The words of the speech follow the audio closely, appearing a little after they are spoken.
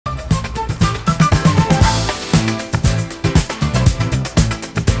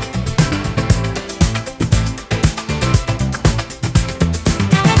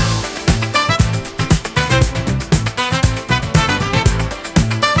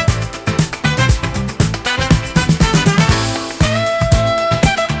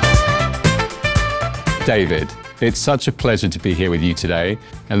David, it's such a pleasure to be here with you today,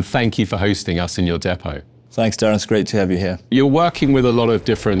 and thank you for hosting us in your depot. Thanks, Darren. It's great to have you here. You're working with a lot of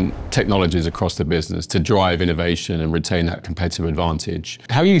different technologies across the business to drive innovation and retain that competitive advantage.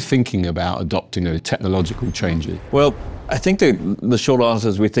 How are you thinking about adopting those technological changes? Well, I think the short answer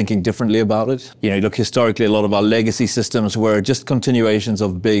is we're thinking differently about it. You know, look, historically, a lot of our legacy systems were just continuations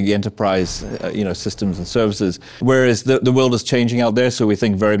of big enterprise, systems and services, whereas the world is changing out there, so we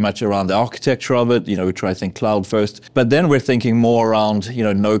think very much around the architecture of it. You know, we try to think cloud first, but then we're thinking more around,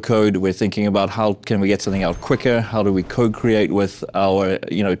 no code. We're thinking about how can we get something out quicker? How do we co-create with our,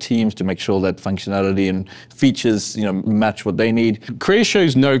 teams to make sure that functionality and features, match what they need?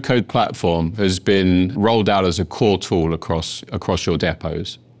 Creatio's no-code platform has been rolled out as a core tool across your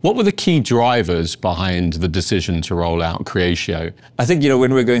depots. What were the key drivers behind the decision to roll out Creatio? I think, when we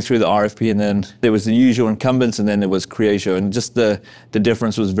were going through the RFP, and then there was the usual incumbents, and then there was Creatio, and just the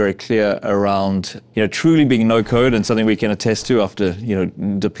difference was very clear around, truly being no code, and something we can attest to after,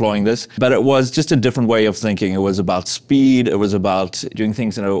 deploying this. But it was just a different way of thinking. It was about speed. It was about doing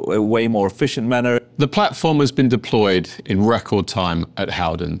things in a way more efficient manner. The platform has been deployed in record time at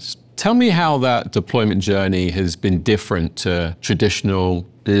Howdens. Tell me how that deployment journey has been different to traditional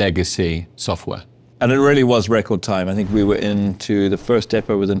legacy software. And it really was record time. I think we were into the first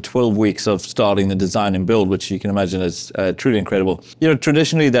depot within 12 weeks of starting the design and build, which you can imagine is truly incredible.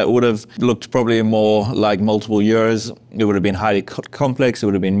 Traditionally that would have looked probably more like multiple years. It would have been highly complex. It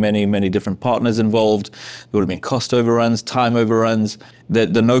would have been many, many different partners involved. There would have been cost overruns, time overruns. The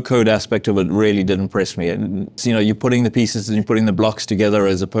no-code aspect of it really did impress me. And you're putting the pieces and you're putting the blocks together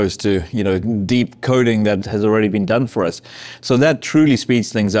as opposed to, deep coding that has already been done for us. So that truly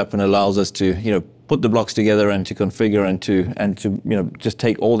speeds things up and allows us to, put the blocks together and to configure and to just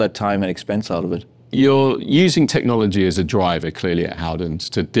take all that time and expense out of it. You're using technology as a driver, clearly, at Howdens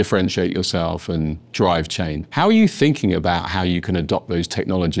to differentiate yourself and drive change. How are you thinking about how you can adopt those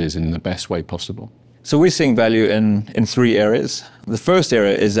technologies in the best way possible? So we're seeing value in three areas. The first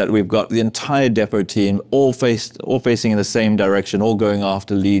area is that we've got the entire depot team all facing in the same direction, all going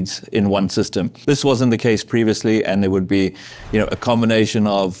after leads in one system. This wasn't the case previously, and there would be, a combination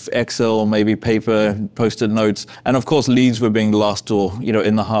of Excel, maybe paper, post-it notes, and of course leads were being lost or,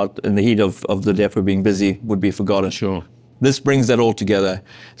 in the heat of the depot being busy would be forgotten. Sure. This brings that all together.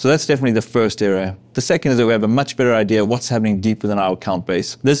 So that's definitely the first area. The second is that we have a much better idea of what's happening deep within our account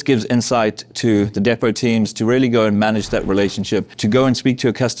base. This gives insight to the depot teams to really go and manage that relationship, to go and speak to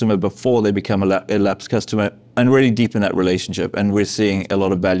a customer before they become a lapsed customer, and really deepen that relationship. And we're seeing a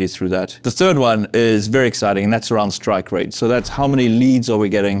lot of value through that. The third one is very exciting, and that's around strike rate. So that's how many leads are we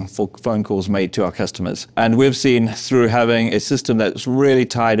getting for phone calls made to our customers. And we've seen through having a system that's really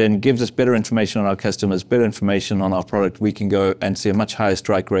tied in, gives us better information on our customers, better information on our product, we can go and see a much higher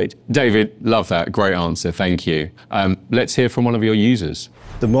strike rate. David, love that. Great answer. Thank you. Let's hear from one of your users.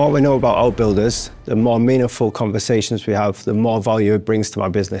 The more we know about our builders, the more meaningful conversations we have, the more value it brings to our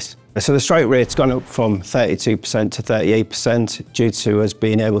business. So the strike rate's gone up from 32% to 38% due to us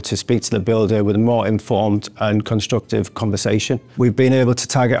being able to speak to the builder with a more informed and constructive conversation. We've been able to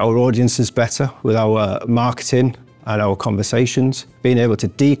target our audiences better with our marketing and our conversations, being able to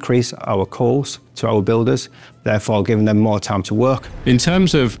decrease our calls to our builders, therefore giving them more time to work. In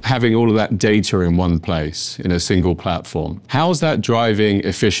terms of having all of that data in one place, in a single platform, how's that driving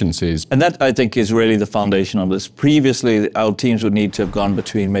efficiencies? And that, I think, is really the foundation of this. Previously, our teams would need to have gone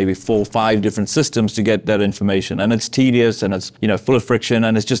between maybe 4 or 5 different systems to get that information. And it's tedious and it's full of friction,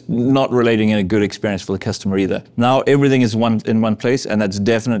 and it's just not relating in a good experience for the customer either. Now everything is in one place, and that's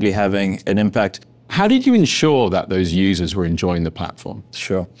definitely having an impact. How did you ensure that those users were enjoying the platform?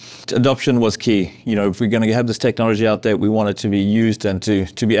 Sure. Adoption was key. If we're going to have this technology out there, we want it to be used and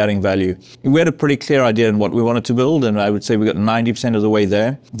to be adding value. We had a pretty clear idea on what we wanted to build, and I would say we got 90% of the way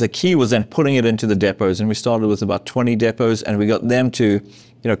there. The key was then putting it into the depots, and we started with about 20 depots, and we got them to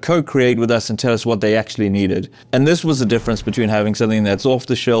co-create with us and tell us what they actually needed. And this was the difference between having something that's off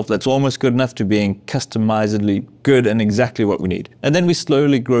the shelf, that's almost good enough, to being customizedly good and exactly what we need. And then we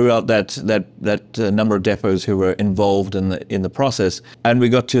slowly grew out that number of depots who were involved in the process. And we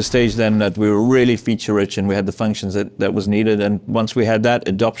got to a stage then that we were really feature rich and we had the functions that was needed. And once we had that,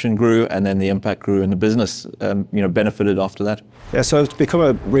 adoption grew, and then the impact grew, and the business benefited after that. Yeah, so it's become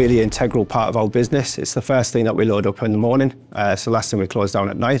a really integral part of our business. It's the first thing that we load up in the morning. It's the last thing we close down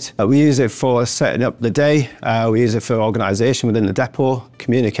at night. We use it for setting up the day. We use it for organisation within the depot,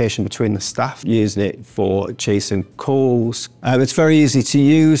 communication between the staff, using it for chasing calls. It's very easy to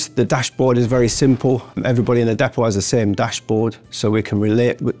use. The dashboard is very simple. Everybody in the depot has the same dashboard, so we can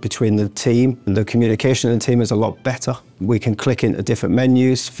relate between the team. The communication in the team is a lot better. We can click into different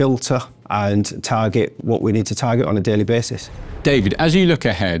menus, filter, and target what we need to target on a daily basis. David, as you look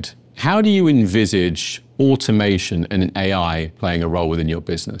ahead, how do you envisage automation and AI playing a role within your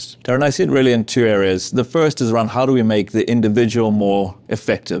business? Darren, I see it really in two areas. The first is around how do we make the individual more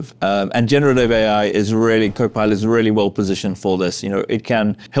effective? And generative AI is really, Copilot is really well positioned for this. You know, it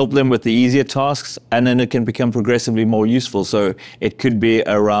can help them with the easier tasks, and then it can become progressively more useful. So it could be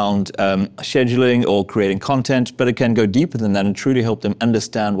around scheduling or creating content, but it can go deeper than that and truly help them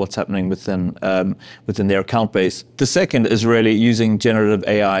understand what's happening within their account base. The second is really using generative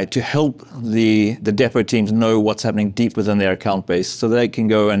AI to help the depot teams know what's happening deep within their account base, so they can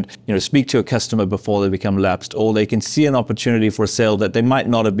go and speak to a customer before they become lapsed, or they can see an opportunity for a sale that they might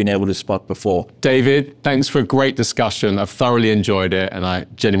not have been able to spot before. David, thanks for a great discussion. I've thoroughly enjoyed it, and I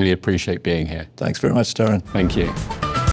genuinely appreciate being here. Thanks very much, Darren. Thank you.